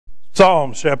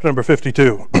Psalms chapter number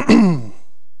 52.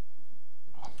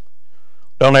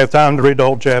 Don't have time to read the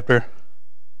whole chapter.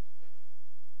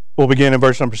 We'll begin in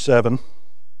verse number 7.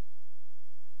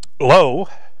 Lo,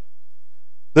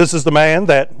 this is the man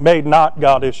that made not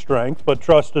God his strength, but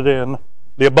trusted in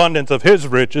the abundance of his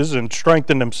riches and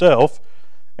strengthened himself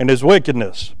in his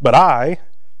wickedness. But I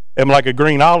am like a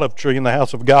green olive tree in the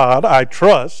house of God. I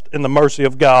trust in the mercy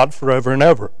of God forever and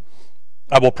ever.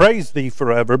 I will praise thee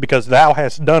forever because thou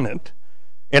hast done it,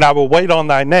 and I will wait on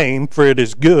thy name, for it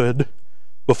is good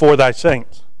before thy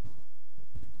saints.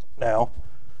 Now,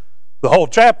 the whole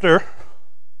chapter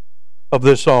of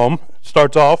this psalm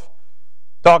starts off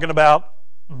talking about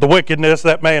the wickedness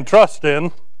that man trusts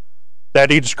in,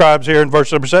 that he describes here in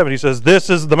verse number 7. He says, this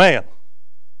is the man.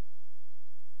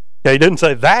 Okay, he didn't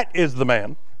say that is the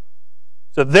man.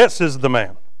 He said, this is the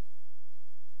man.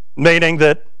 Meaning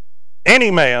that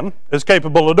any man is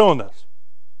capable of doing this.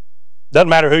 Doesn't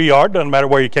matter who you are, doesn't matter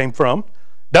where you came from,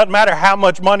 doesn't matter how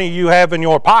much money you have in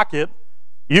your pocket,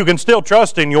 you can still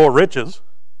trust in your riches,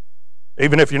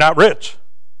 even if you're not rich.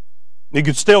 You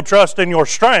can still trust in your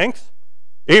strength,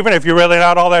 even if you're really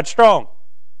not all that strong.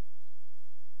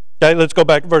 Okay, let's go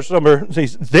back to verse number.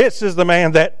 This is the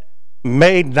man that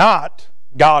made not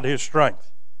God his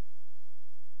strength.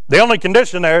 The only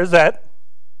condition there is that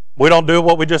we don't do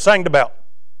what we just sang about.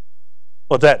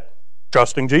 What's that?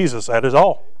 Trusting Jesus, that is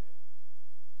all.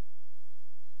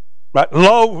 Right?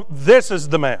 Lo, this is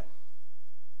the man.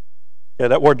 Yeah,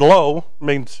 that word lo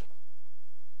means,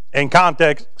 in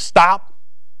context, stop,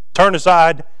 turn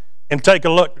aside, and take a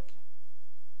look.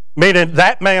 Meaning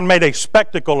that man made a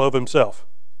spectacle of himself.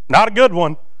 Not a good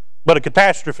one, but a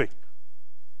catastrophe.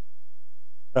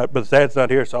 But Dad's not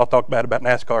here, so I'll talk bad about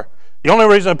NASCAR. The only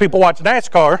reason people watch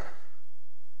NASCAR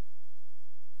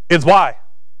is why?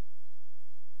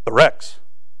 The wrecks.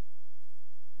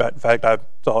 In fact, I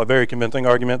saw a very convincing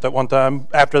argument that one time,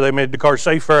 after they made the car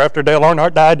safer, after Dale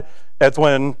Earnhardt died, that's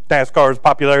when NASCAR's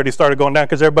popularity started going down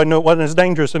because everybody knew it wasn't as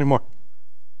dangerous anymore.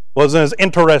 It wasn't as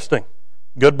interesting.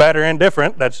 Good, bad, or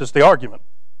indifferent, that's just the argument.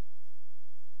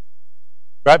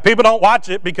 Right? People don't watch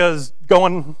it because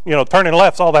turning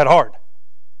left's all that hard.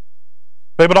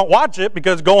 People don't watch it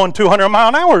because going 200 mile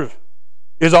an hour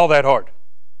is all that hard.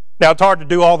 Now, it's hard to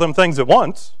do all them things at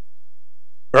once.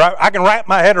 Right? I can wrap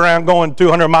my head around going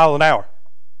 200 miles an hour.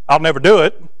 I'll never do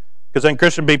it because then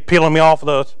Christian would be peeling me off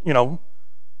the,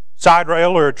 side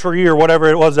rail or a tree or whatever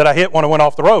it was that I hit when I went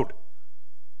off the road.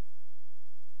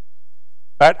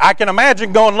 Right? I can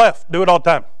imagine going left, do it all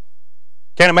the time.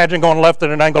 Can't imagine going left at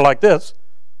an angle like this.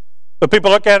 But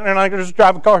people look at it and they're just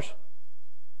driving cars.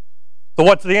 So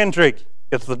what's the intrigue?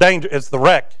 It's the danger, it's the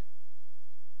wreck.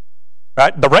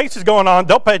 Right? The race is going on,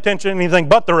 don't pay attention to anything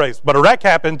but the race. But a wreck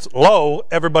happens, lo,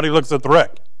 everybody looks at the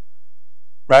wreck.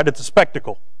 Right? It's a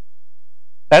spectacle.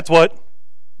 That's what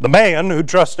the man who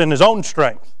trusts in his own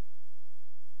strength,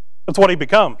 that's what he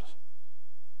becomes.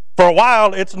 For a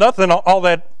while, it's nothing all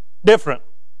that different.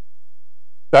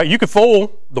 Right? You could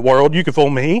fool the world, you could fool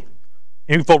me,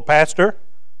 you can fool the pastor,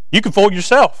 you can fool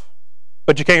yourself,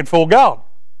 but you can't fool God.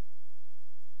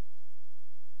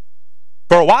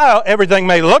 For a while, everything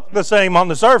may look the same on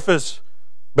the surface,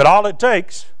 but all it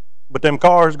takes, with them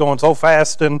cars going so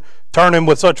fast and turning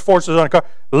with such forces on a car,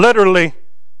 literally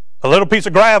a little piece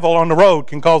of gravel on the road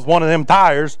can cause one of them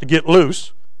tires to get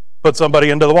loose, put somebody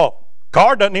into the wall.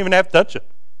 Car doesn't even have to touch it.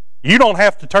 You don't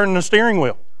have to turn the steering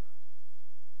wheel.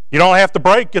 You don't have to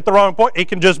brake at the wrong point. It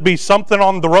can just be something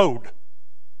on the road.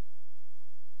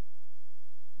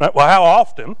 Right? Well, how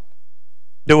often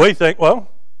do we think, well,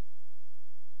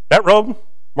 that road,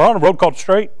 we're on a road called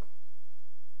straight.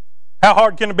 How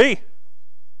hard can it be?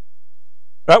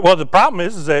 Right? Well, the problem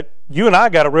is that you and I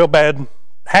got a real bad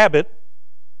habit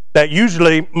that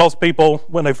usually most people,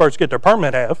 when they first get their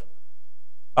permit, have.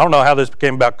 I don't know how this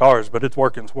became about cars, but it's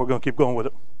working, so we're going to keep going with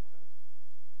it.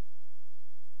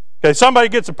 Okay, somebody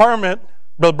gets a permit,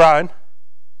 Brother Brian.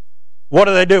 What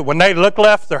do? When they look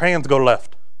left, their hands go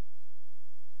left.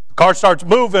 The car starts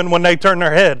moving when they turn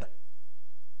their head.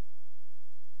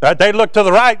 Right? They look to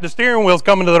the right, the steering wheel's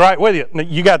coming to the right with you.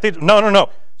 You got these. No.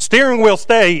 Steering wheel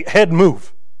stay, head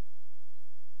move.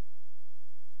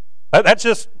 That's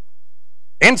just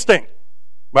instinct.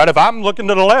 Right? If I'm looking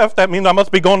to the left, that means I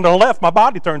must be going to the left. My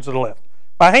body turns to the left.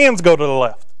 My hands go to the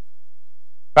left.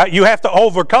 Right? You have to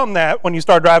overcome that when you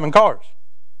start driving cars.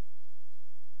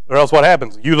 Or else what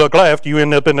happens? You look left, you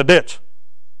end up in the ditch.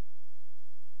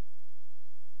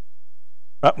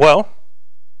 Right? Well,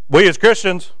 we as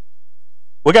Christians,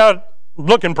 we got a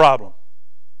looking problem.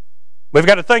 We've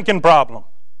got a thinking problem.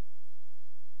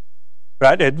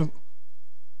 Right?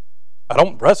 I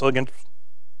don't wrestle against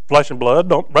flesh and blood,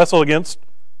 don't wrestle against,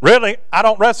 really, I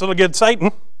don't wrestle against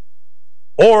Satan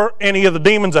or any of the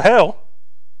demons of hell.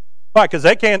 Why? Because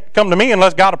they can't come to me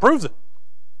unless God approves it.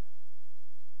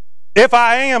 If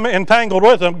I am entangled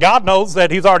with them, God knows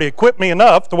that He's already equipped me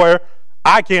enough to where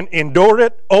I can endure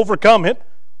it, overcome it,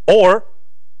 or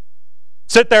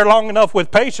sit there long enough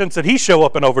with patience that He show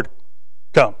up and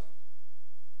overcome.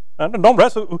 I don't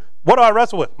wrestle. What do I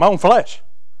wrestle with? My own flesh.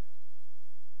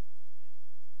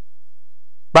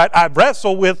 Right? I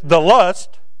wrestle with the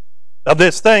lust of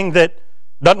this thing that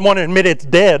doesn't want to admit it's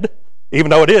dead, even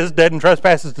though it is dead and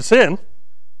trespasses to sin,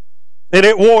 and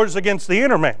it wars against the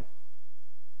inner man.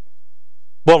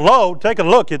 Well, lo, take a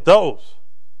look at those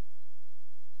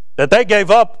that they gave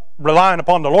up relying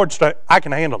upon the Lord's strength. I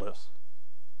can handle this.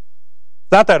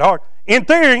 It's not that hard. In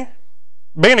theory,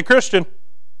 being a Christian,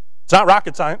 it's not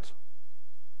rocket science.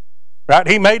 Right?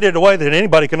 He made it a way that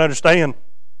anybody can understand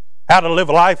how to live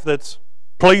a life that's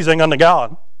pleasing unto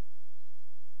God.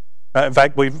 In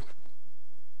fact, we've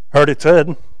heard it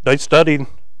said, they studied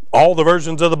all the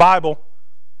versions of the Bible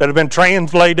that have been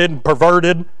translated and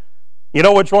perverted. You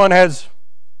know which one has,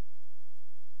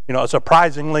 a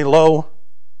surprisingly low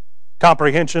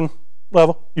comprehension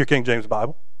level? Your King James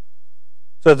Bible.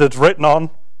 Says it's written on,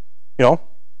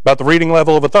 about the reading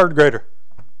level of a third grader.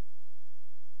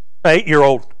 An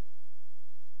 8-year-old.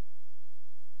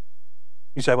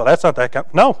 You say, well, that's not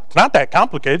that No, it's not that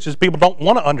complicated. It's just people don't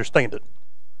want to understand it.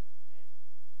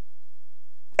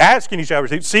 Ask and you shall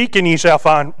receive. Seek and you shall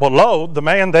find. Well, lo, the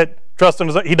man that trusts in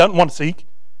he doesn't want to seek,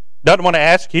 doesn't want to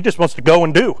ask. He just wants to go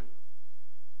and do.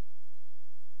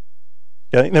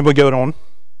 Okay, then we go on.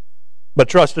 But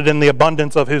trusted in the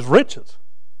abundance of his riches.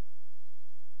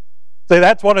 See,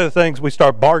 that's one of the things we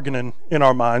start bargaining in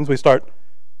our minds. We start,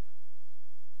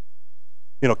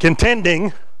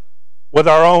 contending with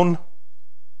our own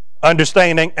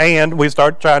understanding, and we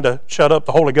start trying to shut up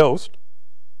the Holy Ghost.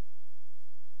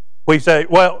 We say,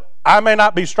 well, I may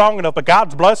not be strong enough, but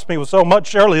God's blessed me with so much,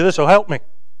 surely this will help me.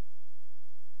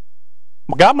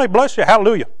 Well, God may bless you,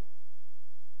 hallelujah.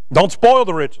 Don't spoil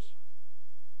the riches.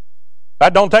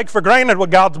 Don't take for granted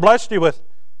what God's blessed you with.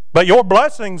 But your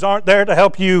blessings aren't there to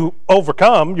help you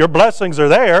overcome. Your blessings are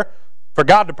there for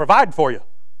God to provide for you.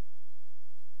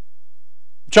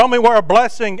 Show me where a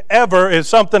blessing ever is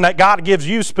something that God gives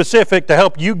you specific to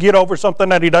help you get over something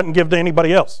that He doesn't give to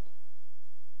anybody else.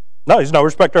 No, He's no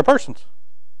respecter of persons.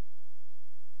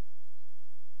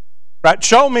 Right?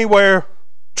 Show me where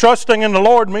trusting in the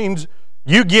Lord means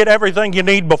you get everything you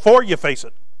need before you face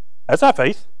it. That's not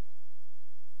faith.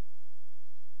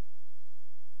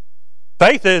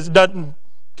 Faith doesn't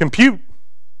compute.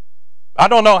 I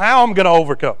don't know how I'm going to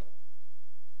overcome.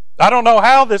 I don't know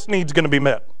how this need's going to be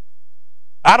met.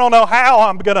 I don't know how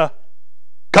I'm going to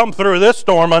come through this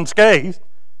storm unscathed.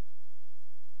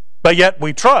 But yet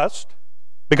we trust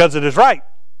because it is right.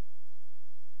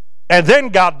 And then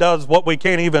God does what we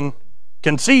can't even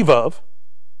conceive of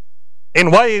in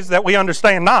ways that we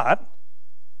understand not.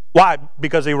 Why?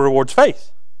 Because He rewards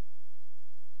faith.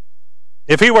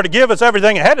 If He were to give us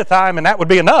everything ahead of time and that would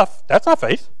be enough, that's not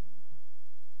faith.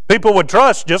 People would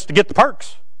trust just to get the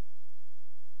perks.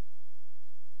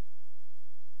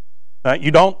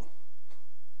 You don't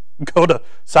go to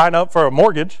sign up for a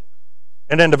mortgage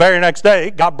and then the very next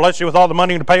day, God bless you with all the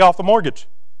money to pay off the mortgage.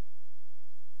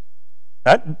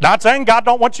 Not saying God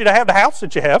don't want you to have the house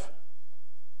that you have.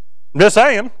 I'm just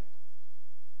saying,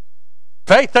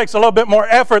 faith takes a little bit more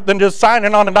effort than just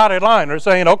signing on a dotted line or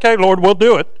saying, okay, Lord, we'll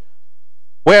do it.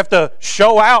 We have to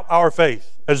show out our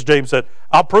faith, as James said.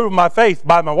 I'll prove my faith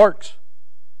by my works.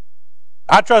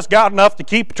 I trust God enough to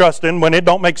keep trusting when it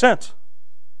don't make sense.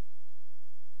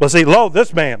 But see, lo,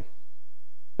 this man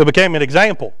who became an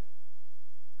example,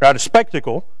 right, a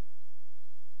spectacle,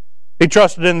 he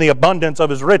trusted in the abundance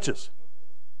of his riches.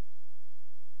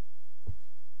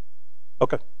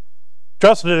 Okay.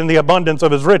 Trusted in the abundance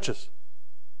of his riches.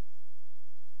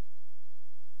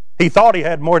 He thought he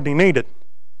had more than he needed.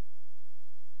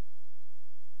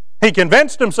 He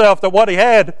convinced himself that what he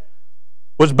had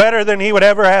was better than he would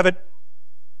ever have it.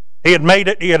 He had made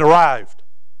it. He had arrived.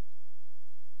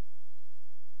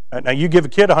 Now you give a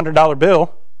kid a $100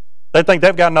 bill, they think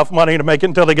they've got enough money to make it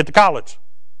until they get to college.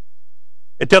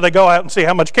 Until they go out and see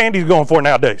how much candy's going for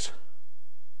nowadays.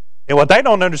 And what they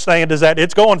don't understand is that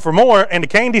it's going for more and the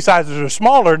candy sizes are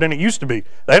smaller than it used to be.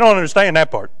 They don't understand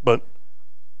that part. But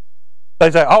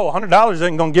they say, oh, $100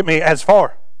 isn't going to get me as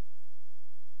far.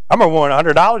 I remember when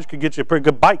 $100 could get you a pretty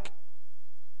good bike.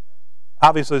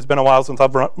 Obviously, it's been a while since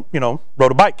I've rode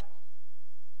a bike.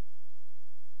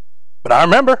 But I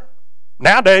remember,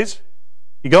 nowadays,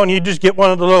 you go and you just get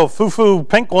one of the little foo-foo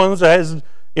pink ones that has,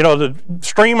 the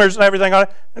streamers and everything on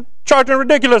it, charging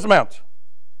ridiculous amounts.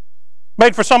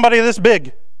 Made for somebody this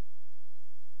big.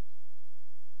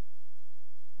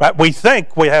 Right? We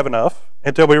think we have enough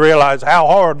until we realize how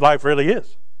hard life really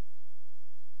is.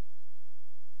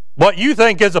 What you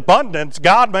think is abundance,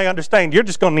 God may understand you're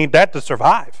just going to need that to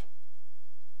survive.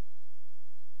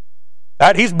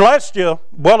 Right? He's blessed you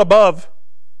well above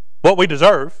what we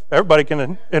deserve. Everybody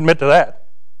can admit to that.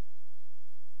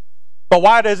 But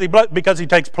why does he bless? Because he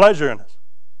takes pleasure in us.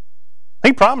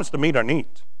 He promised to meet our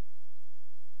needs.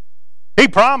 He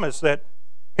promised that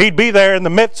he'd be there in the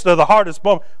midst of the hardest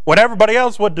moment. When everybody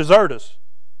else would desert us,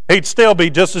 he'd still be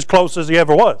just as close as he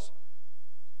ever was.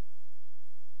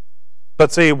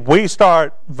 But see, we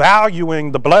start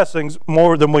valuing the blessings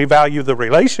more than we value the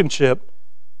relationship,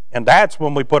 and that's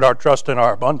when we put our trust in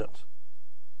our abundance.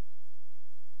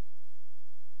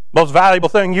 Most valuable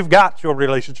thing you've got is your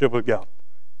relationship with God.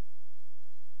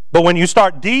 But when you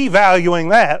start devaluing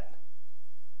that,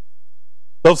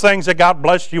 those things that God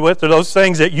blessed you with, or those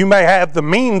things that you may have the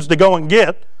means to go and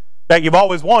get that you've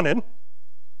always wanted,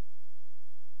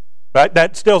 right?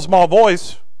 That still small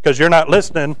voice, because you're not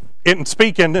listening, isn't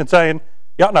speaking and saying,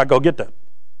 you ought not go get that.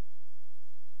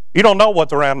 You don't know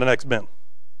what's around the next bend.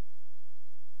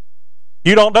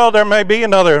 You don't know there may be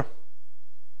another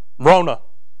Rona.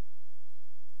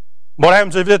 What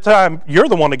happens if this time you're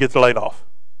the one that gets laid off?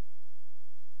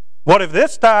 What if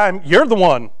this time you're the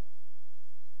one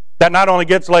that not only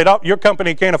gets laid off, your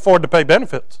company can't afford to pay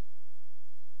benefits?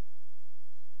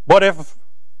 What if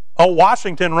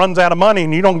Washington runs out of money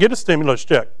and you don't get a stimulus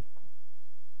check?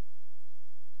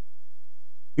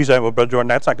 You say, well, Brother Jordan,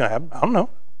 that's not going to happen. I don't know.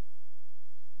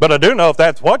 But I do know if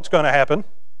that's what's going to happen,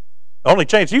 the only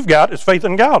chance you've got is faith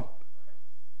in God.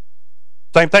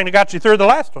 Same thing that got you through the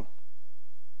last one.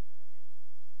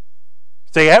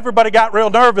 See, everybody got real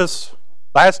nervous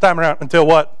last time around until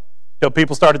what? Until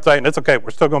people started saying, it's okay,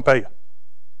 we're still going to pay you.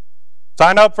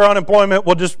 Sign up for unemployment,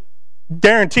 we'll just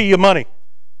guarantee you money.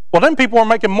 Well, then people were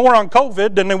making more on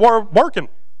COVID than they were working.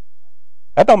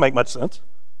 That don't make much sense.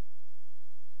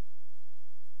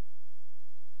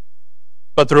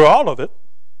 But through all of it,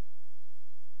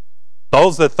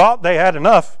 those that thought they had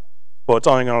enough, well, it's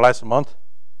only going to last a month.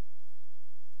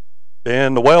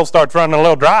 Then the well starts running a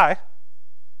little dry.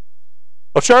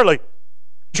 Well, surely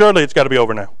it's got to be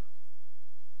over now.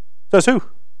 Says who?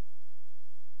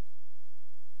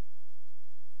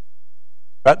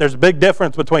 Right? There's a big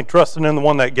difference between trusting in the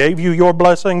one that gave you your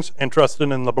blessings and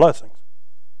trusting in the blessings.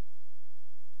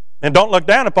 And don't look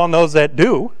down upon those that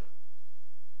do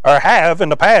or have in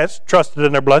the past trusted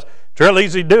in their blessings. It's real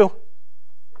easy to do.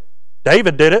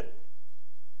 David did it.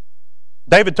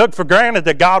 David took for granted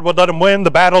that God would let him win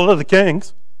the battle of the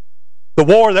kings. The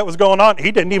war that was going on,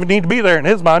 he didn't even need to be there in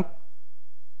his mind.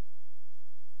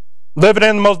 Living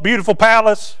in the most beautiful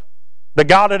palace that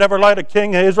God had ever let a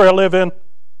king of Israel live in.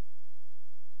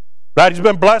 Right? He's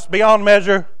been blessed beyond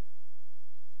measure.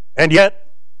 And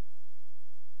yet,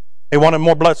 he wanted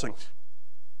more blessings.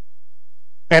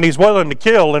 And he's willing to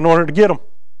kill in order to get them.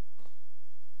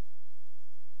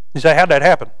 You say, how'd that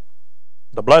happen?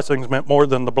 The blessings meant more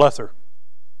than the blesser.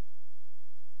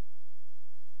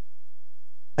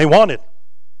 He wanted.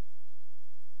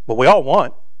 But we all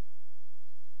want.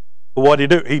 But what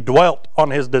did he do? He dwelt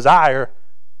on his desire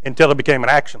until it became an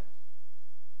action.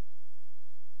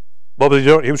 What was he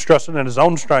doing? He was trusting in his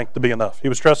own strength to be enough. He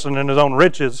was trusting in his own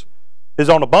riches, his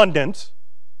own abundance,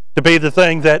 to be the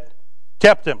thing that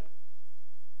kept him.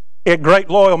 He had great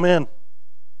loyal men. In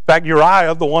fact,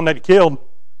 Uriah, the one that he killed,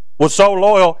 was so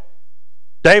loyal,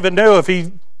 David knew if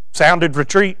he sounded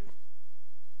retreat,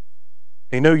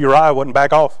 he knew Uriah wouldn't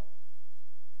back off.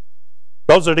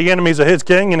 Those are the enemies of his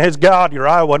king and his God.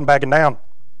 Uriah wasn't backing down.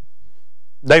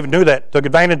 David knew that, took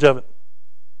advantage of it.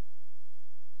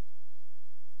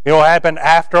 You know what happened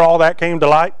after all that came to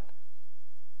light?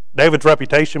 David's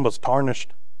reputation was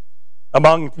tarnished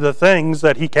among the things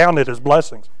that he counted as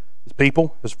blessings. His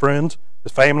people, his friends,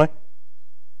 his family.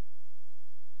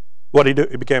 What did he do?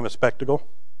 He became a spectacle.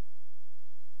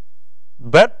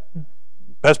 The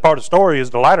best part of the story is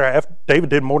the latter half. David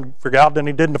did more for God than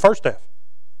he did in the first half.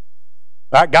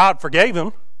 Right? God forgave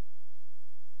him.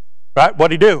 Right? What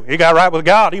did he do? He got right with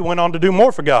God. He went on to do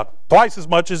more for God. Twice as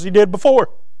much as he did before.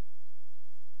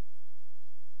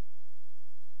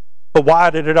 But why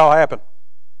did it all happen?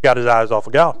 Got his eyes off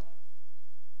of God.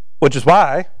 Which is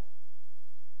why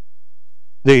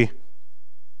the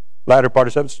latter part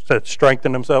of 7 said,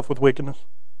 strengthen himself with wickedness.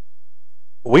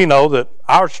 We know that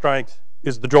our strength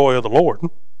is the joy of the Lord.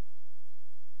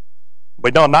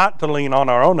 We know not to lean on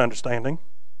our own understanding.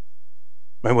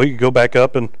 And we could go back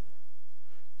up and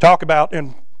talk about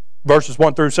in verses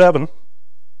 1 through 7,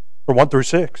 or 1 through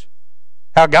 6.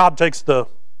 How God takes the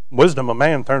wisdom of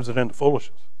man and turns it into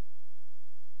foolishness.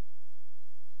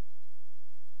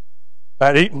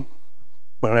 We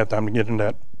don't have time to get into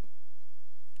that.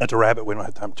 That's a rabbit we don't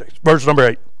have time to chase. Verse number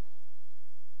 8.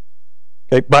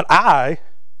 Okay, but I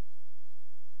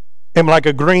am like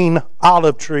a green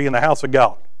olive tree in the house of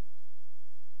God.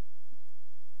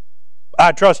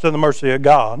 I trust in the mercy of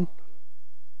God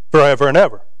forever and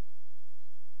ever.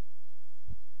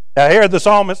 Now here the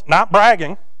psalmist, not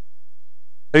bragging,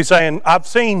 he's saying, I've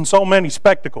seen so many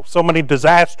spectacles, so many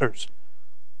disasters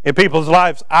in people's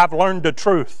lives. I've learned the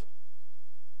truth.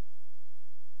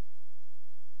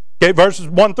 Okay, verses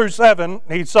 1 through 7,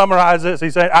 he summarizes. He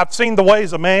said, I've seen the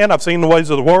ways of man. I've seen the ways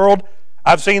of the world.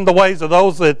 I've seen the ways of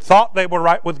those that thought they were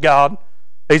right with God.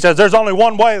 He says, there's only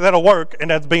one way that'll work, and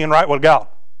that's being right with God.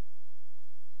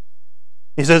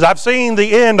 He says, I've seen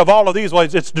the end of all of these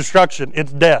ways. It's destruction.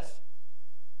 It's death.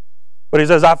 But he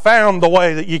says, I found the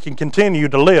way that you can continue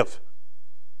to live.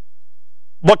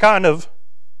 What kind of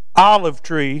olive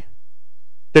tree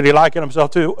did he liken himself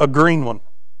to? A green one.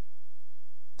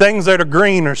 Things that are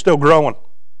green are still growing.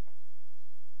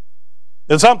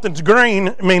 If something's green,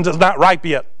 it means it's not ripe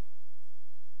yet.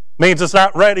 It means it's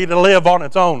not ready to live on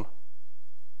its own.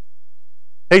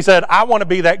 He said, I want to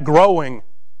be that growing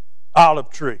olive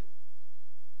tree.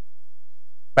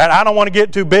 Man, I don't want to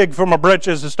get too big for my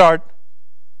britches and start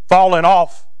falling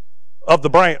off of the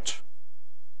branch.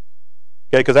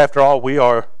 Okay, because after all, we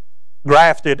are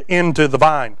grafted into the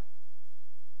vine.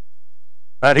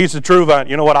 And he's the true vine.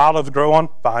 You know what olives grow on?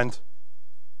 Vines.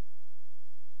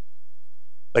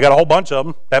 They got a whole bunch of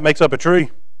them. That makes up a tree.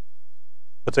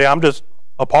 But see, I'm just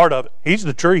a part of it. He's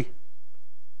the tree. In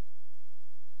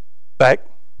fact,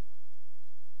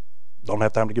 don't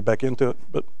have time to get back into it,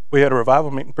 but we had a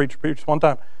revival meeting, preach one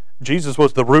time. Jesus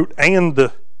was the root and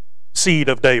the seed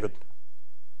of David.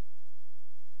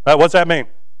 What's that mean?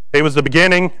 He was the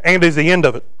beginning and he's the end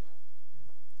of it.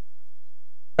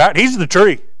 Right? He's the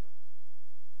tree.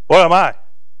 What am I?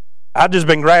 I've just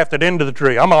been grafted into the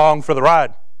tree. I'm along for the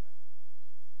ride.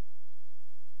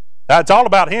 Now, it's all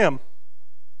about him,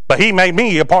 but he made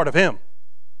me a part of him.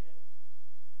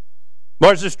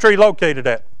 Where's this tree located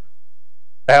at?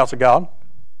 The house of God.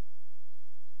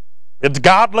 It's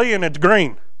godly and it's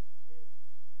green.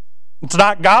 It's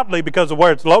not godly because of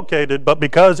where it's located, but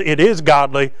because it is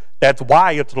godly, that's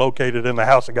why it's located in the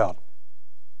house of God.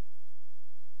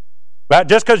 Right?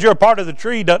 Just because you're a part of the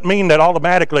tree doesn't mean that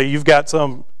automatically you've got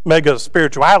some mega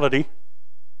spirituality.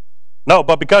 No,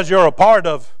 but because you're a part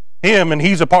of him and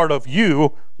he's a part of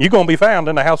you, you're going to be found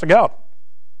in the house of God.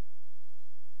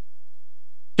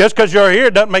 Just because you're here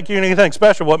doesn't make you anything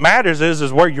special. What matters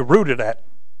is where you're rooted at.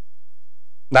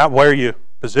 Not where you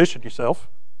position yourself.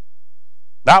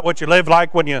 Not what you live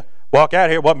like when you walk out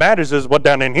here. What matters is what's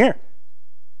down in here.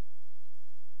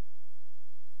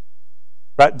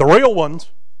 Right? The real ones,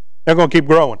 they're going to keep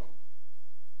growing.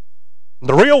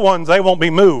 The real ones, they won't be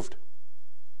moved.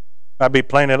 I'd be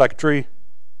planted like a tree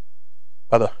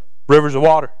by the rivers of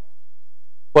water.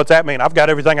 What's that mean? I've got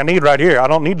everything I need right here. I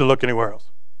don't need to look anywhere else.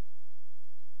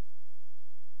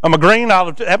 I'm a green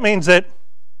olive. That means that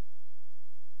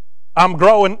I'm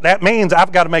growing. That means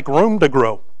I've got to make room to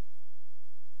grow.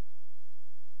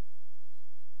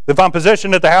 If I'm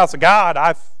positioned at the house of God,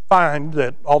 I find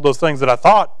that all those things that I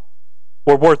thought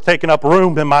were worth taking up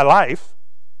room in my life,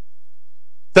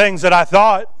 things that I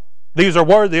thought these are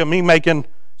worthy of me making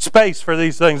space for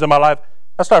these things in my life,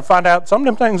 I start to find out some of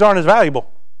them things aren't as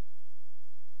valuable.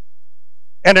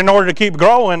 And in order to keep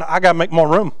growing, I got to make more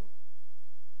room.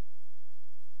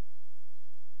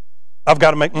 I've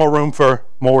got to make more room for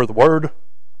more of the Word,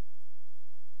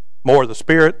 more of the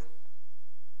Spirit,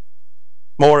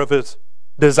 more of His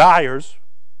desires,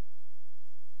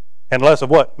 and less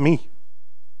of what? Me.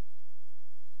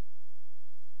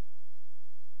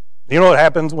 You know what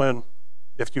happens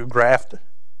if you graft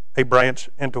a branch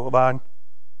into a vine?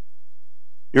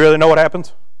 You really know what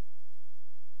happens?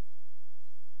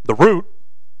 The root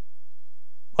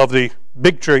of the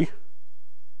big tree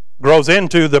grows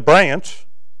into the branch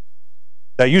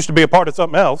that used to be a part of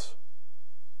something else.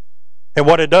 And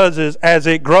what it does is, as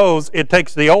it grows, it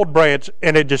takes the old branch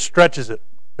and it just stretches it.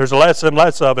 There's less and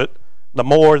less of it the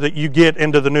more that you get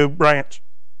into the new branch.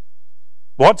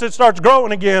 Once it starts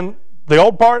growing again, the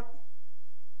old part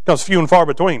becomes few and far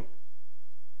between.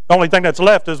 The only thing that's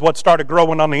left is what started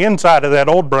growing on the inside of that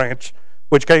old branch,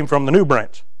 which came from the new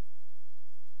branch.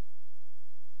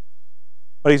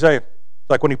 What do you say? It's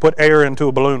like when you put air into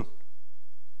a balloon.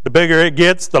 The bigger it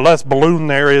gets, the less balloon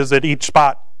there is at each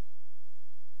spot.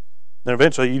 Then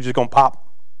eventually you're just going to pop.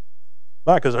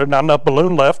 not, because there's not enough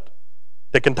balloon left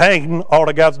to contain all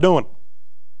that God's doing.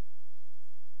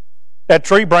 That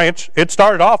tree branch, it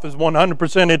started off as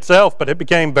 100% itself, but it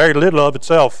became very little of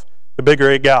itself the bigger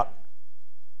it got.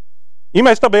 You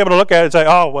may still be able to look at it and say,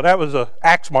 oh, well, that was an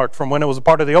axe mark from when it was a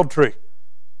part of the old tree.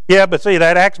 Yeah, but see,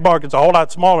 that axe mark is a whole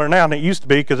lot smaller now than it used to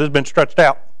be because it's been stretched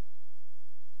out.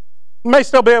 You may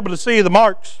still be able to see the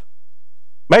marks.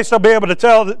 You may still be able to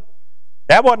tell that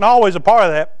that wasn't always a part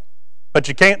of that, but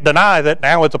you can't deny that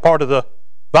now it's a part of the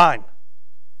vine.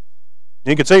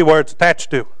 You can see where it's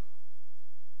attached to.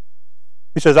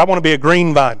 He says, I want to be a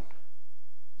green vine.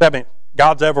 That means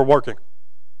God's ever working.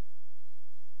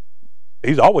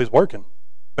 He's always working,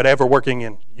 but ever working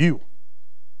in you.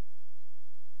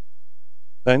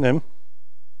 And then,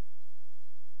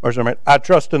 I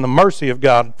trust in the mercy of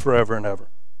God forever and ever.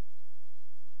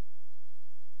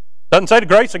 Doesn't say the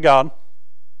grace of God.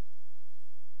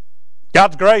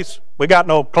 God's grace, we got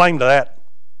no claim to that.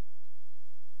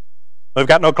 We've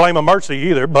got no claim of mercy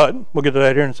either, but we'll get to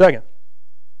that here in a second.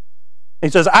 He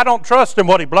says, I don't trust in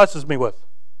what he blesses me with.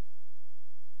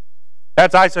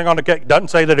 That's icing on the cake. Doesn't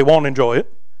say that he won't enjoy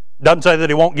it. Doesn't say that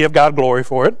he won't give God glory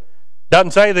for it.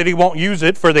 Doesn't say that he won't use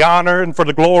it for the honor and for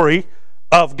the glory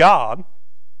of God.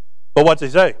 But what's he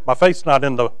say? My faith's not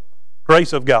in the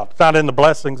grace of God. It's not in the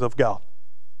blessings of God.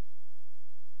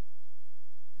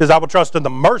 He says, I will trust in the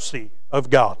mercy of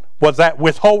God. Was that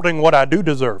withholding what I do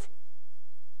deserve?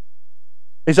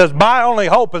 He says, my only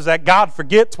hope is that God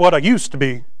forgets what I used to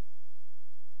be,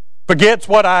 forgets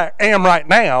what I am right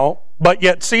now, but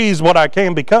yet sees what I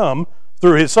can become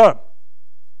through his Son.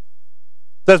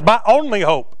 He says, my only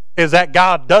hope is that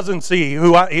God doesn't see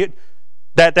who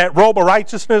that robe of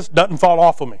righteousness doesn't fall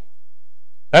off of me.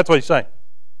 That's what he's saying.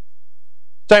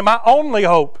 Say, my only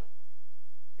hope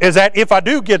is that if I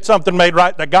do get something made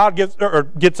right, that God gives, or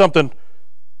get something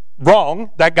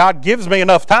wrong, that God gives me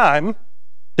enough time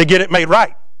to get it made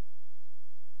right.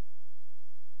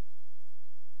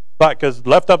 But because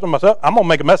left up to myself, I'm going to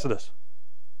make a mess of this.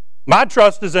 My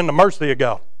trust is in the mercy of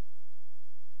God.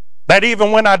 That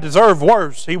even when I deserve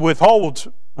worse, he withholds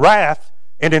wrath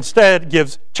and instead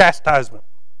gives chastisement.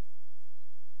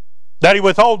 That he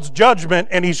withholds judgment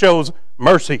and he shows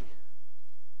mercy.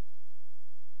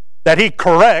 That he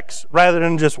corrects rather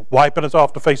than just wiping us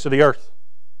off the face of the earth.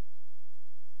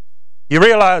 You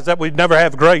realize that we'd never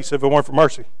have grace if it weren't for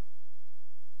mercy.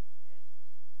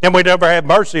 And we'd never have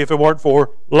mercy if it weren't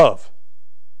for love.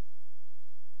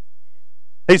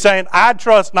 He's saying, I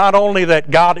trust not only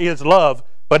that God is love,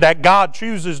 but that God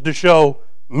chooses to show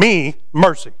me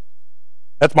mercy.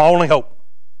 That's my only hope.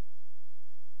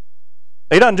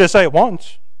 He doesn't just say it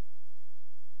once.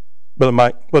 Brother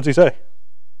Mike, what's he say?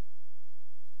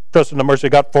 Trust in the mercy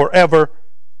of God forever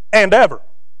and ever.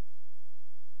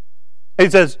 He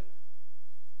says,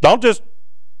 don't just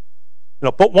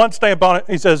put one stamp on it.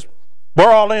 He says,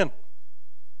 we're all in.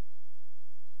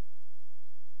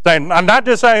 Saying, I'm not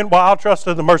just saying, well, I'll trust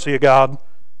in the mercy of God.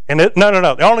 And no.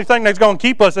 The only thing that's going to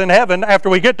keep us in heaven after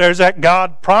we get there is that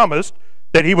God promised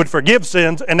that he would forgive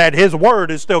sins and that his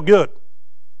word is still good.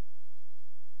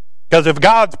 Because if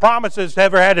God's promises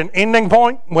ever had an ending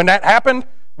point, when that happened,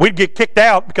 we'd get kicked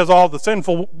out because of all the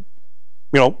sinful,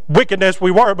 wickedness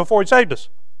we were before he saved us.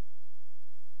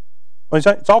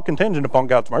 It's all contingent upon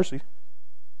God's mercy.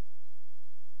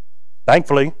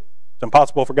 Thankfully, it's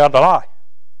impossible for God to lie.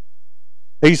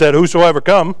 He said, whosoever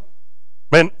come,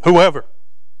 meant whoever,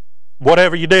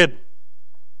 whatever you did.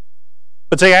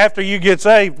 But see, after you get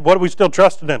saved, what are we still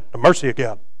trusting in? The mercy of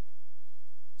God.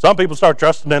 Some people start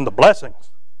trusting in the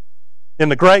blessings, in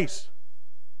the grace.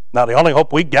 Now, the only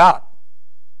hope we got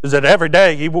is that every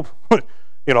day he will,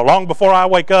 long before I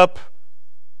wake up,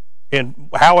 and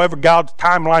however God's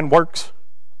timeline works,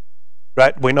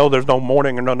 right? We know there's no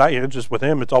morning or no night. It's just with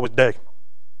him, it's always day.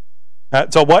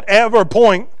 Right? So whatever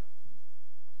point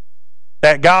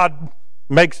that God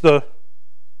makes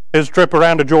his trip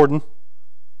around to Jordan,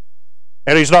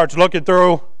 and he starts looking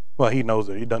through, well, he knows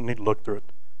it. He doesn't need to look through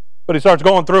it. But he starts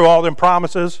going through all them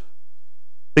promises.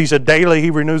 He said daily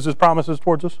he renews his promises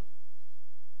towards us.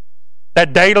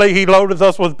 That daily he loadeth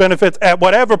us with benefits. At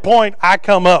whatever point I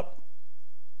come up,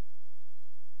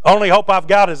 only hope I've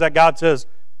got is that God says,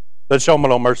 let's show him a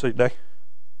little mercy today.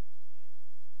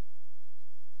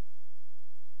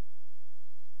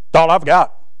 That's all I've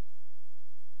got.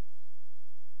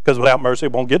 Because without mercy, I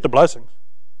won't get the blessings.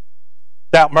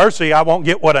 Without mercy, I won't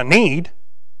get what I need,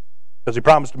 because he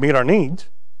promised to meet our needs.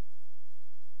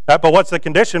 Right? But what's the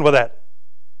condition with that?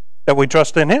 That we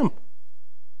trust in him.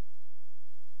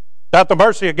 Without the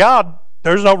mercy of God,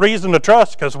 there's no reason to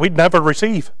trust, because we'd never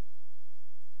receive.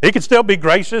 He can still be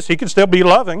gracious. He can still be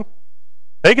loving.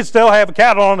 He can still have a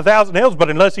cattle on 1,000 hills, but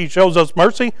unless he shows us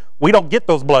mercy, we don't get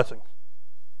those blessings.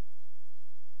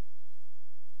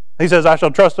 He says, I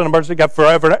shall trust in the mercy of God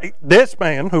forever. This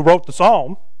man who wrote the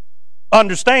psalm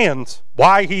understands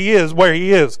why he is where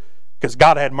he is, because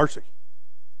God had mercy.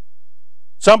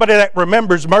 Somebody that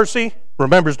remembers mercy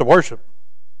remembers to worship.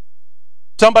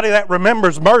 Somebody that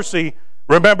remembers mercy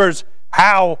remembers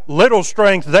how little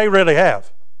strength they really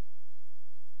have.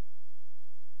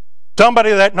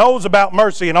 Somebody that knows about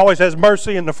mercy and always has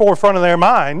mercy in the forefront of their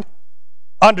mind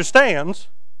understands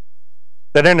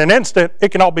that in an instant it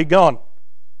can all be gone.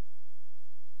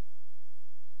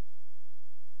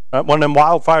 When them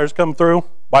wildfires come through,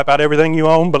 wipe out everything you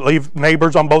own, but leave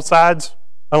neighbors on both sides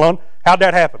alone. How'd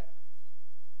that happen?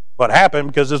 Well, it happened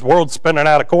because this world's spinning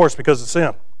out of course because of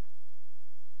sin.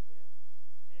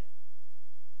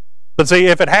 But see,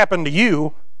 if it happened to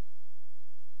you,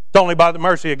 it's only by the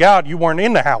mercy of God you weren't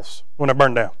in the house when it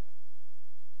burned down.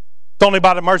 It's only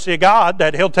by the mercy of God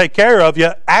that He'll take care of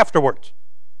you afterwards.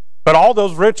 But all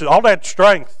those riches, all that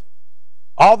strength,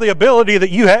 all the ability that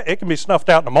you have, it can be snuffed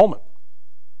out in a moment.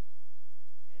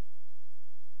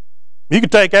 You can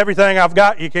take everything I've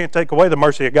got, you can't take away the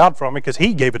mercy of God from me because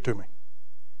He gave it to me.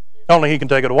 Only He can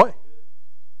take it away.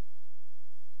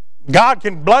 God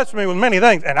can bless me with many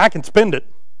things, and I can spend it.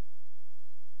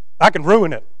 I can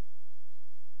ruin it.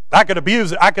 I can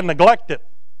abuse it. I can neglect it.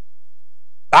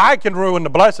 I can ruin the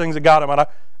blessings of God in my life.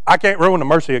 I can't ruin the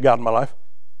mercy of God in my life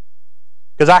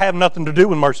because I have nothing to do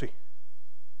with mercy.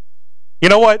 You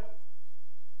know what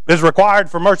is required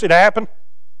for mercy to happen?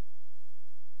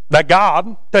 That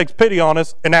God takes pity on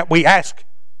us and that we ask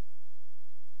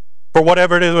for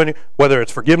whatever it is, whether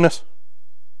it's forgiveness,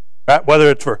 right? Whether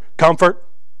it's for comfort,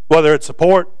 whether it's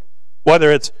support,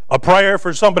 whether it's a prayer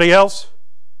for somebody else.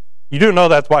 You do know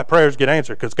that's why prayers get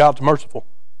answered, because God's merciful.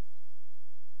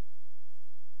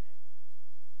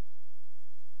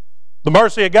 The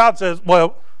mercy of God says,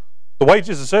 well, the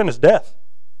wages of sin is death.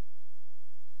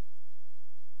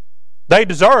 They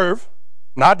deserve,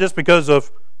 not just because of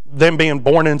them being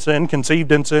born in sin,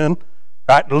 conceived in sin,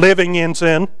 right, living in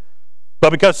sin, but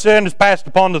because sin is passed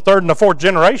upon the third and the fourth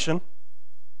generation,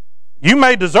 you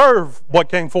may deserve what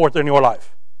came forth in your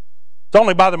life. It's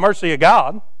only by the mercy of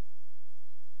God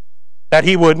that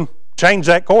He would change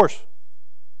that course.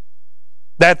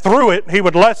 That through it, He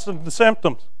would lessen the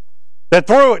symptoms. That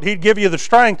through it, He'd give you the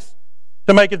strength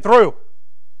to make it through.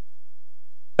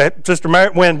 That, Sister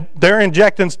Mary, when they're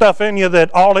injecting stuff in you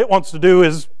that all it wants to do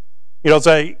is,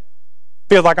 say,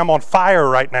 feels like I'm on fire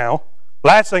right now.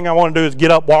 Last thing I want to do is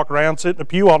get up, walk around, sit in a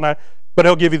pew all night, but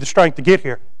He'll give you the strength to get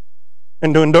here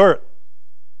and to endure it.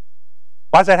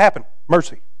 Why does that happen?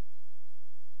 Mercy.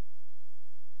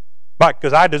 Why?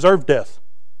 Because I deserve death.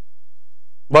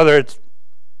 Whether it's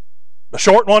a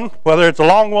short one, whether it's a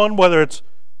long one, whether it's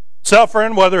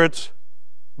suffering, whether it's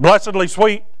blessedly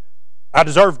sweet, I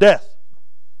deserve death.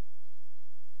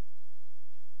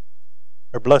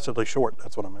 Or blessedly short,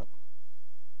 that's what I meant.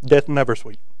 Death never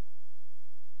sweet.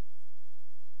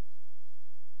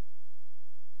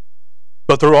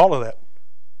 But through all of that,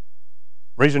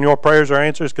 the reason your prayers are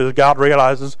answered is because God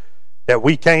realizes that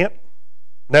we can't,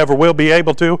 never will be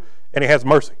able to, and He has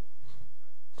mercy.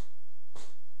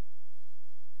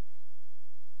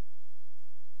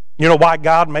 You know why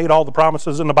God made all the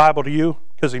promises in the Bible to you?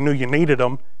 Because He knew you needed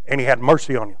them, and He had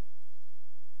mercy on you.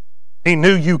 He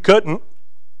knew you couldn't,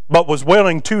 but was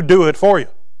willing to do it for you.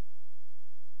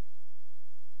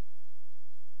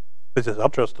 He says, I'll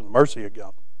trust in the mercy of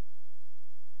God.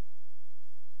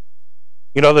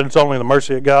 You know that it's only the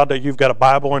mercy of God that you've got a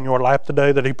Bible in your lap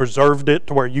today, that He preserved it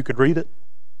to where you could read it?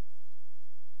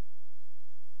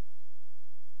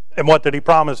 And what did He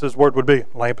promise His word would be?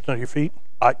 Lamp unto your feet,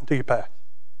 light unto your path.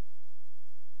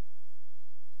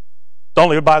 It's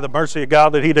only by the mercy of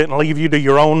God that He didn't leave you to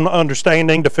your own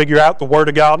understanding to figure out the Word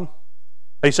of God.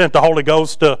 He sent the Holy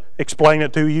Ghost to explain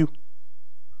it to you.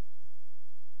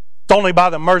 It's only by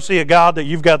the mercy of God that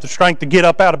you've got the strength to get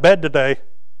up out of bed today.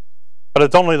 But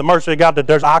it's only the mercy of God that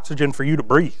there's oxygen for you to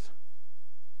breathe.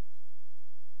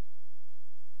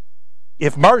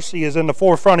 If mercy is in the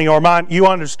forefront of your mind, you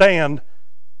understand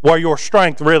where your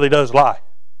strength really does lie.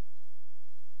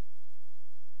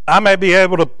 I may be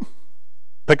able to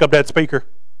pick up that speaker,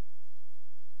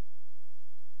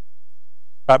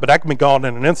 right, but that can be gone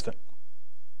in an instant.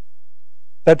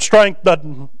 That strength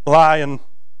doesn't lie in,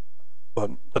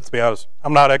 but let's be honest,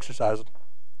 I'm not exercising.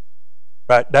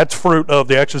 Right? That's fruit of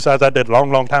the exercise I did a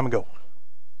long, long time ago.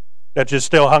 That just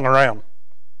still hung around.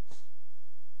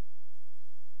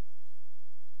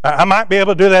 I might be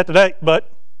able to do that today,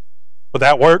 but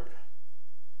without work,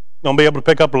 I'm going to be able to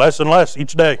pick up less and less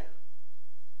each day.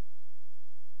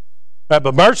 Right,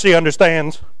 but mercy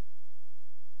understands,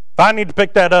 if I need to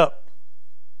pick that up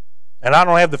and I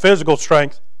don't have the physical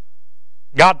strength,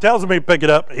 God tells me to pick it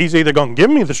up. He's either going to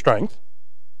give me the strength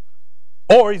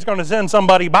or he's going to send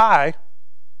somebody by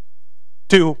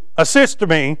to assist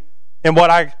me in what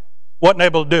I wasn't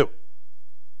able to do.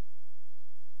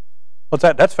 What's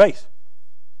that? That's faith.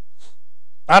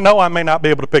 I know I may not be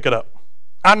able to pick it up.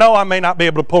 I know I may not be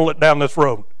able to pull it down this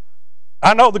road.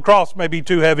 I know the cross may be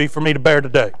too heavy for me to bear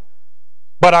today.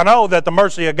 But I know that the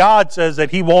mercy of God says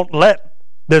that he won't let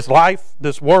this life,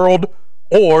 this world,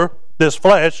 or this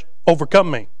flesh overcome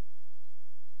me.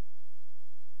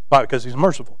 Why? Because he's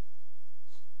merciful.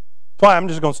 That's why I'm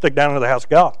just going to stick down into the house of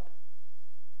God.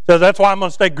 So that's why I'm going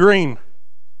to stay green.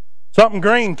 Something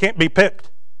green can't be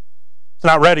picked. It's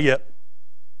not ready yet.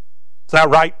 It's not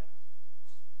right.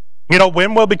 You know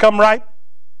when we'll become right?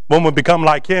 When we become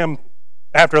like him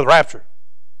after the rapture.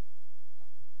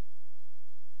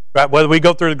 Right? Whether we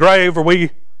go through the grave or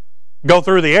we go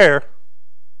through the air,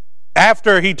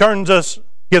 after he turns us,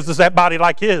 gives us that body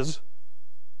like his,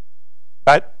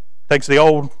 right? Takes the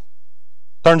old,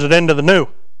 turns it into the new.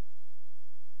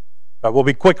 Right? We'll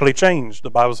be quickly changed, the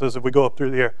Bible says, if we go up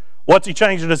through the air. What's he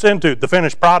changing us into? The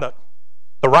finished product,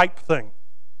 the ripe thing.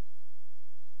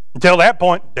 Until that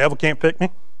point, the devil can't pick me.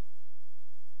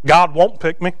 God won't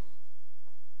pick me.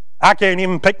 I can't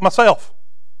even pick myself.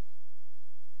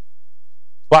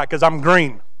 Why? Because I'm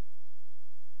green.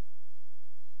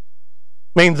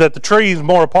 Means that the tree is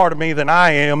more a part of me than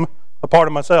I am a part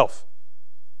of myself.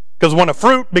 Because when a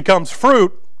fruit becomes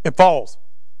fruit, it falls.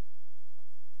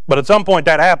 But at some point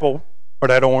that apple, or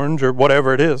that orange, or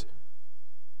whatever it is,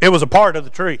 it was a part of the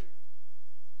tree.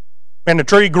 And the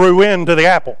tree grew into the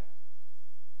apple.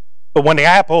 But when the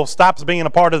apple stops being a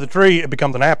part of the tree, it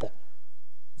becomes an apple.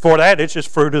 Before that, it's just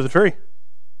fruit of the tree.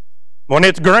 When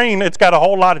it's green, it's got a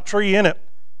whole lot of tree in it.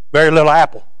 Very little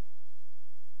apple.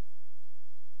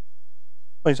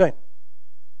 What are you saying?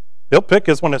 He'll pick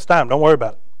us when it's time. Don't worry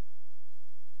about it.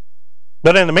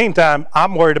 But in the meantime,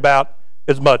 I'm worried about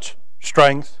as much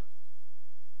strength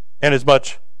and as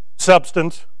much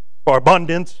substance or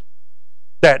abundance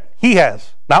that he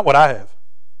has, not what I have.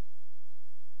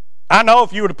 I know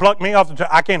if you were to pluck me off the tree,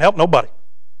 I can't help nobody.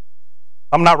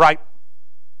 I'm not right.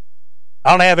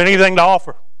 I don't have anything to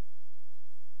offer.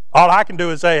 All I can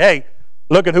do is say, hey,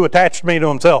 look at who attached me to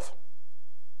himself.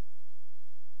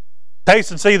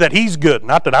 Taste and see that he's good,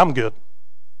 not that I'm good.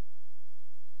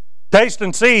 Taste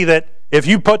and see that if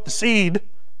you put the seed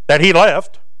that he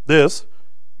left, this,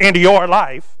 into your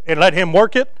life and let him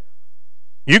work it,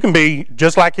 you can be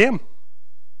just like him.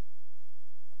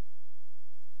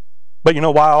 But you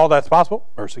know why all that's possible?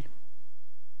 Mercy.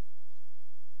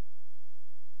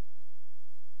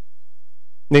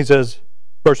 And he says,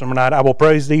 verse number 9, I will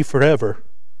praise thee forever,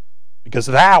 because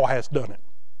thou hast done it.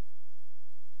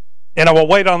 And I will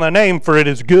wait on thy name, for it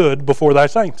is good before thy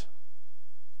saints.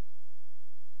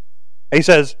 He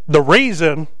says, the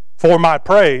reason for my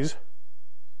praise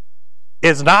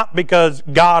is not because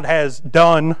God has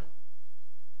done,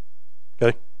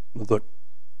 okay, look,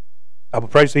 I will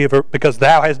praise thee because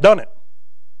thou hast done it.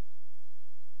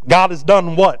 God has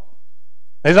done what?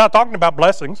 He's not talking about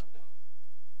blessings.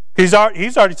 He's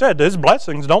already said his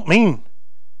blessings don't mean,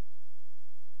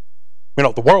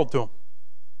 the world to him.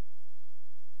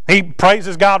 He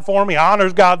praises God for him. He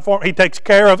honors God for him. He takes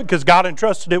care of it because God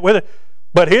entrusted it with it.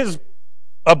 But his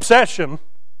obsession,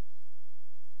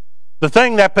 the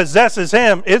thing that possesses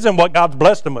him, isn't what God's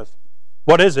blessed him with.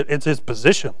 What is it? It's his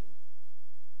position.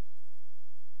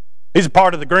 He's a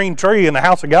part of the green tree in the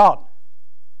house of God.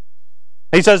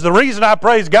 He says, the reason I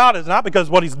praise God is not because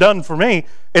of what he's done for me.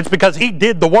 It's because he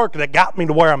did the work that got me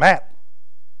to where I'm at.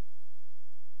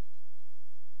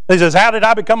 He says, how did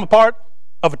I become a part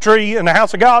of a tree in the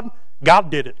house of God? God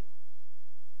did it.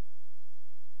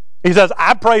 He says,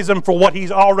 I praise him for what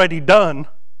he's already done.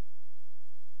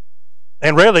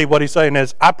 And really what he's saying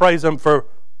is, I praise him for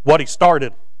what he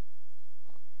started.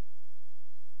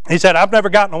 He said, I've never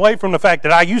gotten away from the fact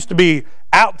that I used to be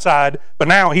outside, but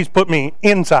now he's put me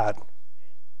inside.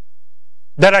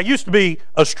 That I used to be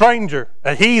a stranger,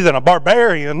 a heathen, a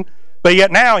barbarian, but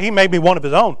yet now he made me one of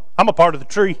his own. I'm a part of the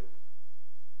tree.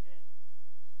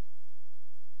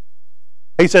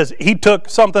 He says he took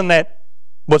something that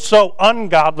was so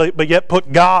ungodly, but yet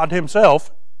put God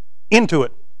himself into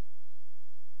it,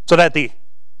 so that the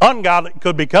ungodly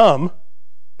could become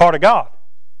part of God.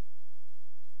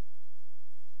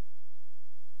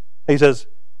 He says,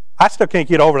 I still can't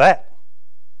get over that.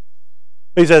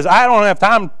 He says, I don't have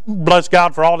time to bless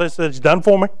God for all this that he's done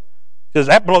for me. He says,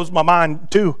 that blows my mind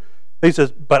too. He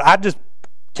says, but I just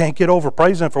can't get over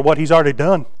praising him for what he's already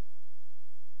done.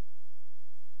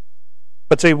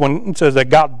 But see, when it says that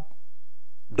God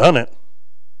done it,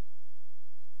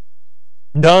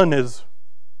 done is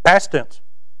past tense.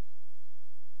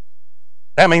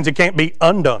 That means it can't be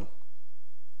undone.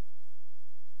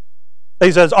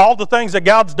 He says, all the things that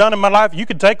God's done in my life, you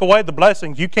can take away the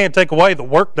blessings. You can't take away the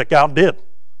work that God did.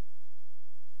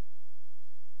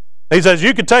 He says,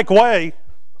 you can take away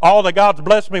all that God's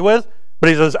blessed me with, but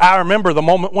he says, I remember the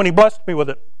moment when he blessed me with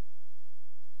it.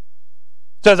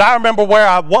 He says, I remember where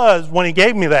I was when he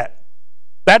gave me that.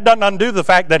 That doesn't undo the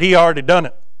fact that he already done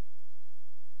it.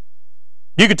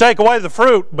 You can take away the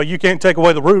fruit, but you can't take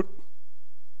away the root.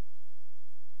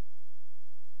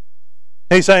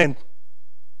 He's saying,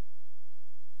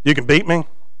 you can beat me.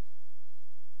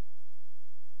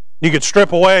 You could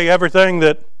strip away everything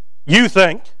that you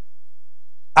think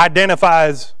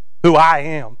identifies who I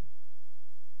am.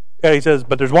 And he says,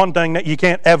 but there's one thing that you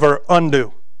can't ever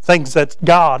undo. Things that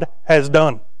God has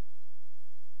done.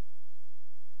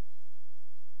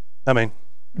 I mean,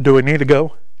 do we need to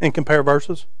go and compare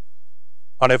verses?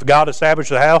 On if God established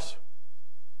the house,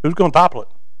 who's going to topple it?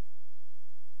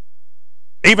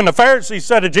 Even the Pharisees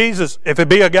said to Jesus, if it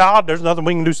be a God, there's nothing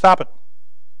we can do to stop it.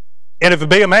 And if it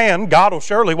be a man, God will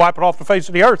surely wipe it off the face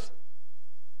of the earth.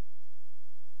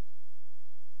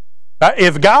 Now,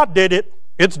 if God did it,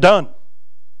 it's done.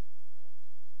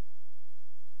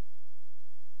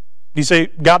 You see,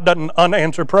 God doesn't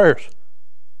unanswer prayers.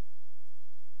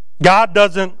 God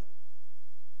doesn't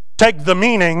take the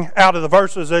meaning out of the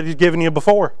verses that he's given you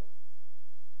before.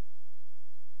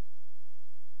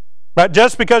 But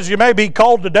just because you may be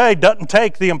cold today doesn't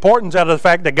take the importance out of the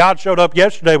fact that God showed up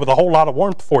yesterday with a whole lot of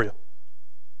warmth for you.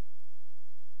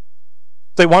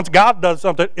 See, once God does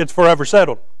something, it's forever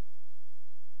settled.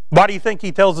 Why do you think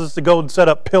he tells us to go and set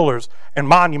up pillars and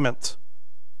monuments?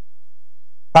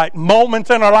 Right? Moments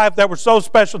in our life that were so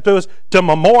special to us, to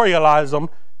memorialize them,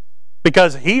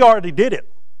 because he already did it.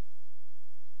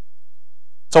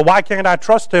 So why can't I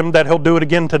trust him that he'll do it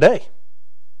again today?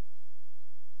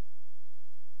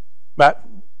 But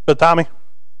Tommy,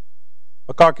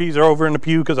 my car keys are over in the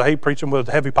pew because I hate preaching with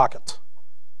heavy pockets.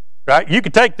 Right? You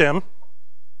could take them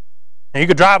and you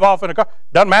could drive off in a car.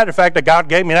 Doesn't matter the fact that God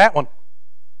gave me that one.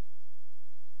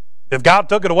 If God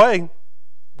took it away,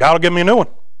 God will give me a new one.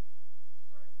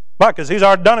 Why? Because he's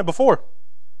already done it before.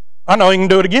 I know he can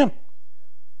do it again.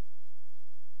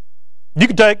 You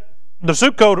could take the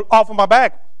suit coat off of my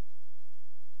back,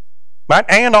 right?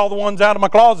 And all the ones out of my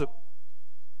closet.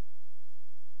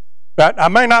 Right? I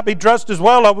may not be dressed as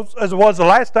well as it was the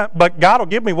last time, but God will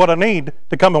give me what I need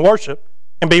to come and worship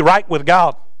and be right with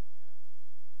God.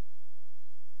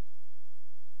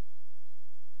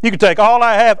 You can take all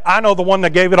I have. I know the one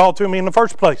that gave it all to me in the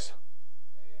first place.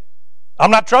 I'm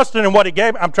not trusting in what he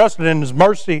gave me. I'm trusting in his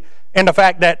mercy and the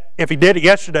fact that if he did it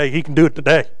yesterday, he can do it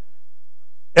today.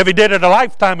 If he did it a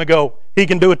lifetime ago, he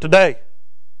can do it today.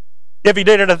 If he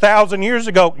did it 1,000 years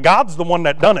ago, God's the one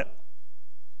that done it.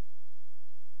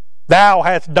 Thou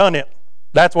hast done it.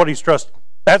 That's what he's trusting.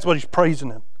 That's what he's praising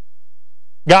him.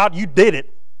 God, you did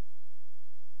it.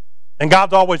 And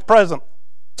God's always present.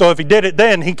 So if he did it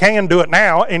then, he can do it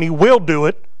now, and he will do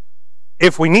it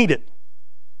if we need it.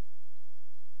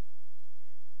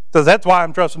 So that's why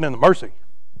I'm trusting in the mercy.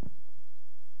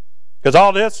 Because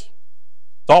all this,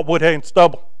 it's all wood, hay, and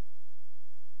stubble.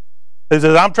 He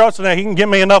says, I'm trusting that he can give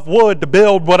me enough wood to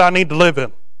build what I need to live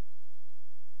in.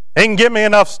 He can give me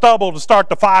enough stubble to start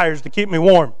the fires to keep me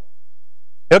warm.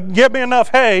 He'll give me enough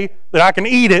hay that I can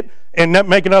eat it and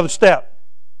make another step.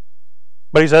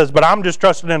 But he says, but I'm just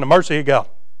trusting in the mercy of God.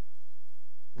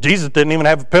 Jesus didn't even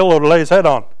have a pillow to lay his head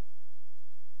on.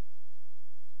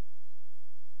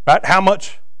 Right? How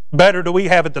much better do we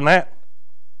have it than that?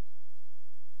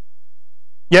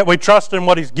 Yet we trust in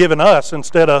what he's given us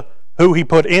instead of who he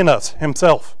put in us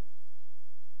himself.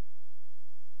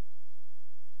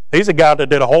 He's a God that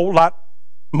did a whole lot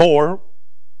more.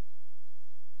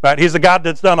 Right? He's a God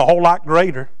that's done a whole lot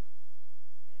greater.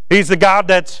 He's the God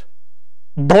that's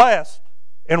blessed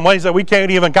in ways that we can't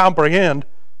even comprehend.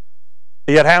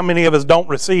 Yet how many of us don't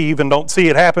receive and don't see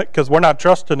it happen because we're not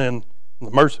trusting in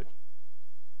the mercy.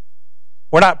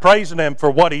 We're not praising him for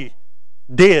what he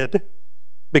did,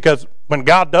 because when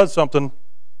God does something,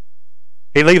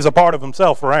 he leaves a part of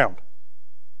himself around.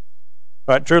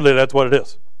 Right? Truly, that's what it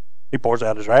is. He pours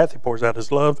out his wrath. He pours out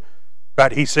his love.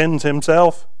 Right? He sends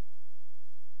himself.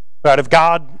 Right? If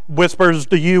God whispers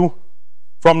to you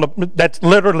that's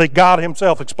literally God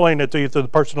himself explaining it to you through the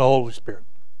person of the Holy Spirit.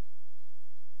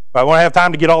 Right? We won't have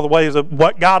time to get all the ways of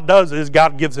what God does is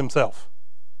God gives himself.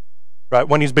 Right?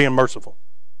 When he's being merciful.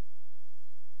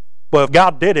 Well, if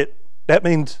God did it, that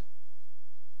means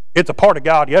it's a part of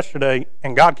God yesterday,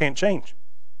 and God can't change.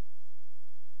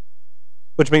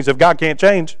 which means if God can't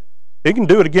change, he can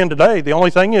do it again today. The only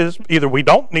thing is either we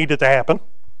don't need it to happen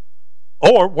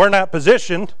or we're not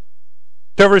positioned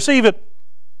to receive it.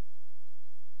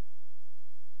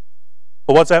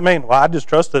 But what's that mean? Well, I just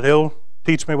trust that he'll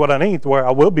teach me what I need to where I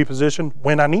will be positioned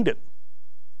when I need it.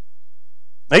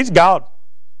 He's God.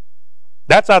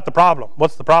 That's not the problem.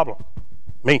 What's the problem?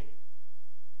 Me.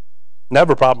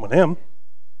 Never a problem with him.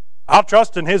 I'll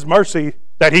trust in his mercy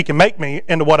that he can make me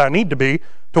into what I need to be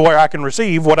to where I can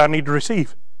receive what I need to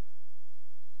receive.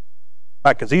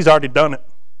 Right, because he's already done it.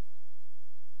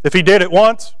 If he did it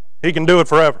once, he can do it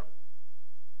forever.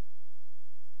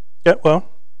 Yeah, well,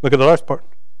 look at the last part.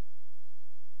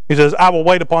 He says, I will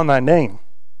wait upon thy name.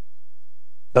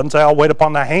 Doesn't say I'll wait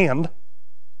upon thy hand.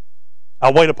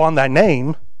 I'll wait upon thy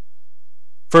name,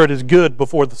 for it is good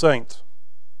before the saints.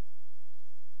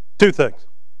 Two things.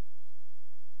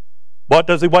 What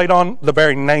does he wait on? The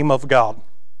very name of God.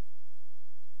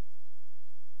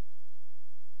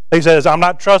 He says, I'm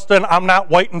not trusting, I'm not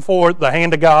waiting for the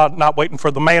hand of God, not waiting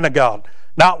for the man of God,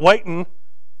 not waiting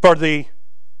for the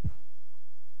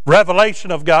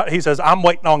revelation of God. He says, I'm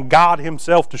waiting on God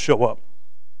himself to show up.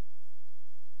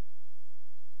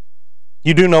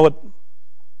 You do know what,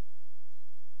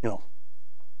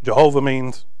 Jehovah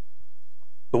means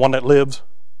the one that lives,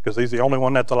 because he's the only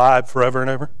one that's alive forever and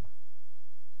ever.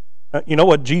 You know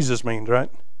what Jesus means, right?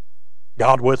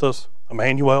 God with us,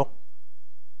 Immanuel.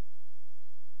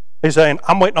 He's saying,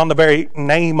 I'm waiting on the very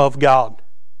name of God.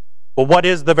 Well, what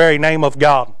is the very name of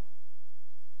God?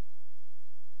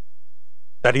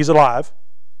 That he's alive.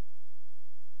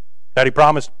 That he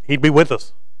promised he'd be with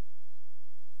us.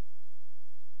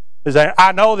 He's saying,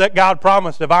 I know that God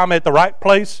promised if I'm at the right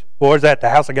place, or is that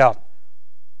the house of God?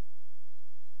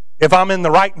 If I'm in the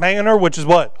right manner, which is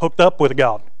what? Hooked up with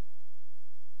God.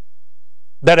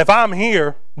 That if I'm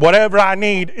here, whatever I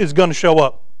need is going to show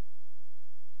up.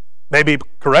 Maybe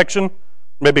correction,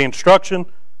 maybe instruction,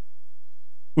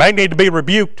 may need to be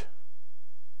rebuked,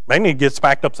 may need to get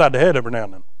smacked upside the head every now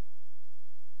and then.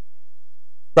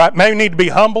 Right? May need to be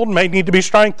humbled, may need to be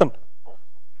strengthened.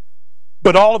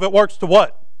 But all of it works to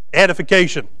what?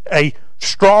 Edification, a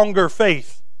stronger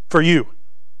faith for you.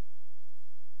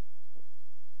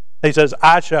 He says,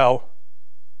 I shall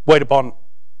wait upon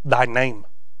thy name.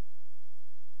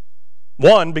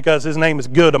 One, because his name is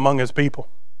good among his people.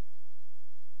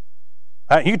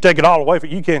 You can take it all away, but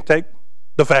you can't take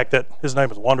the fact that his name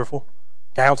is wonderful,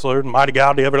 Counselor, Mighty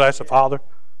God, the Everlasting Father,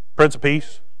 Prince of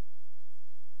Peace.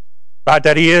 Right,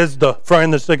 that he is the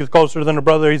friend that sticketh closer than a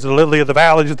brother. He's the lily of the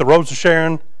valley. He's the rose of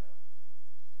Sharon.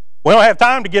 We don't have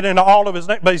time to get into all of his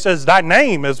name, but he says, thy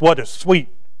name is what is sweet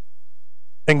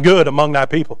and good among thy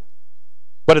people.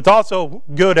 But it's also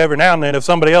good every now and then if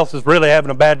somebody else is really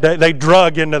having a bad day, they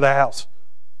drug into the house.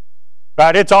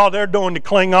 Right, it's all they're doing to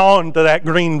cling on to that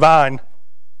green vine.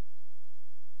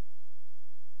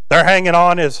 They're hanging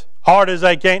on as hard as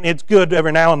they can. It's good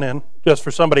every now and then just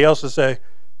for somebody else to say,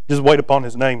 just wait upon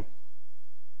his name.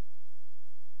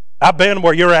 I've been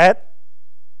where you're at.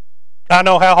 I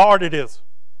know how hard it is.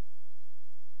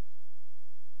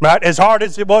 Right? As hard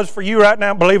as it was for you right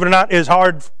now, believe it or not, it's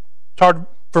hard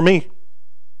for me.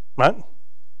 Right?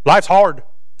 Life's hard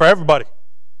for everybody.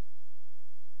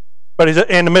 But he's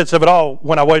in the midst of it all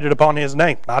when I waited upon his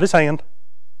name. Not his hand.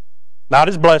 Not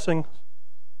his blessings.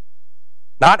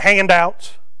 Not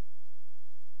handouts.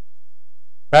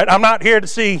 Right? I'm not here to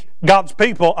see God's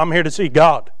people. I'm here to see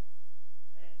God.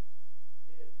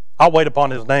 I'll wait upon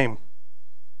his name.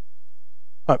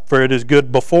 For it is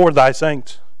good before thy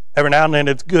saints. Every now and then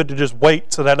it's good to just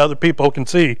wait so that other people can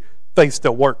see faith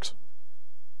still works.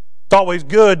 It's always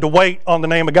good to wait on the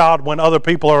name of God when other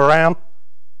people are around.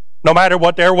 No matter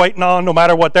what they're waiting on, no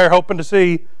matter what they're hoping to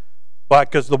see.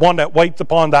 Because the one that waits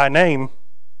upon thy name,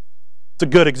 it's a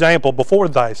good example before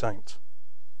thy saints.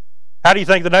 How do you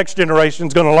think the next generation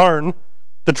is going to learn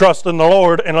to trust in the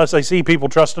Lord unless they see people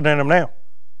trusting in him now?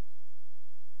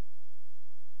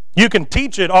 You can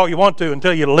teach it all you want to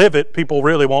until you live it, people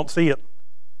really won't see it.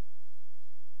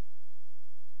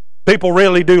 People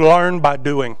really do learn by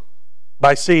doing,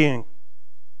 by seeing.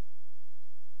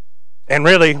 And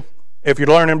really, if you're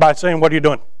learning by seeing, what are you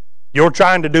doing? You're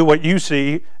trying to do what you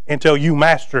see until you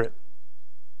master it.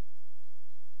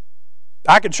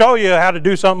 I could show you how to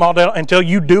do something all day until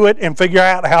you do it and figure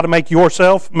out how to make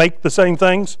yourself make the same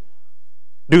things,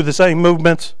 do the same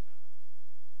movements,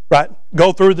 right?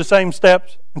 Go through the same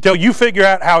steps. Until you figure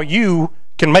out how you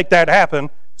can make that happen,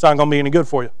 it's not going to be any good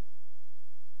for you.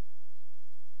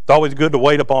 It's always good to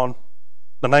wait upon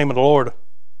the name of the Lord.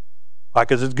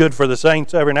 Because it's good for the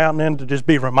saints every now and then to just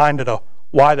be reminded of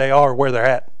why they are where they're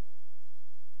at.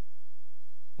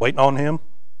 Waiting on him.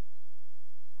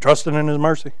 Trusting in His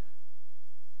mercy.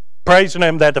 Praising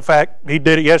Him that the fact He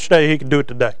did it yesterday, He can do it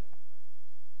today.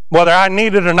 Whether I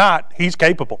need it or not, He's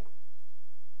capable.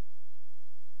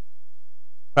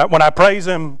 Right? When I praise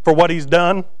Him for what He's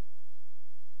done,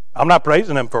 I'm not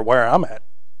praising Him for where I'm at.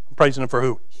 I'm praising Him for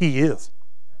who He is.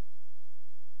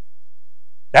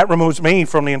 That removes me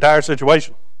from the entire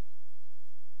situation.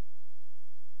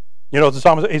 You know, the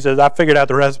psalmist, he says, I figured out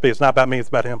the recipe. It's not about me, it's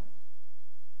about Him.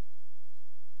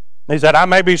 He said, I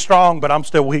may be strong, but I'm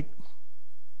still weak.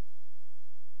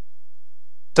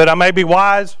 He said, I may be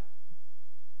wise,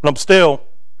 but I'm still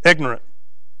ignorant.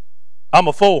 I'm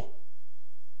a fool.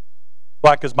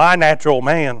 Why? Because my natural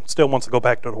man still wants to go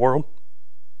back to the world.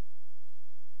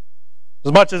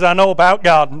 As much as I know about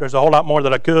God, there's a whole lot more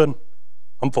that I could.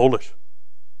 I'm foolish.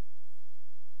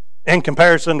 In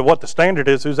comparison to what the standard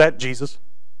is, who's that? Jesus.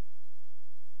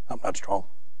 I'm not strong.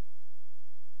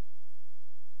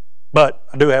 But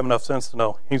I do have enough sense to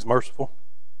know He's merciful.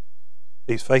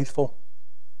 He's faithful.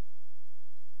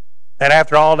 And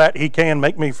after all that, He can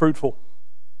make me fruitful.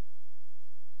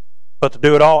 But to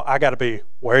do it all, I got to be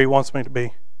where He wants me to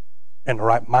be, in the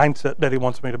right mindset that He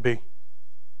wants me to be.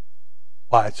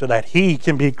 Why? So that He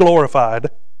can be glorified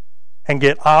and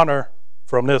get honor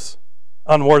from this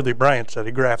unworthy branch that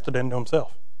He grafted into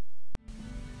Himself.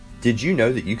 Did you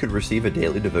know that you could receive a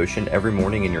daily devotion every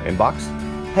morning in your inbox?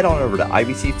 Head on over to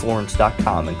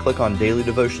ibcflorence.com and click on Daily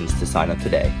Devotions to sign up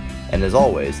today. And as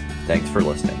always, thanks for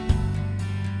listening.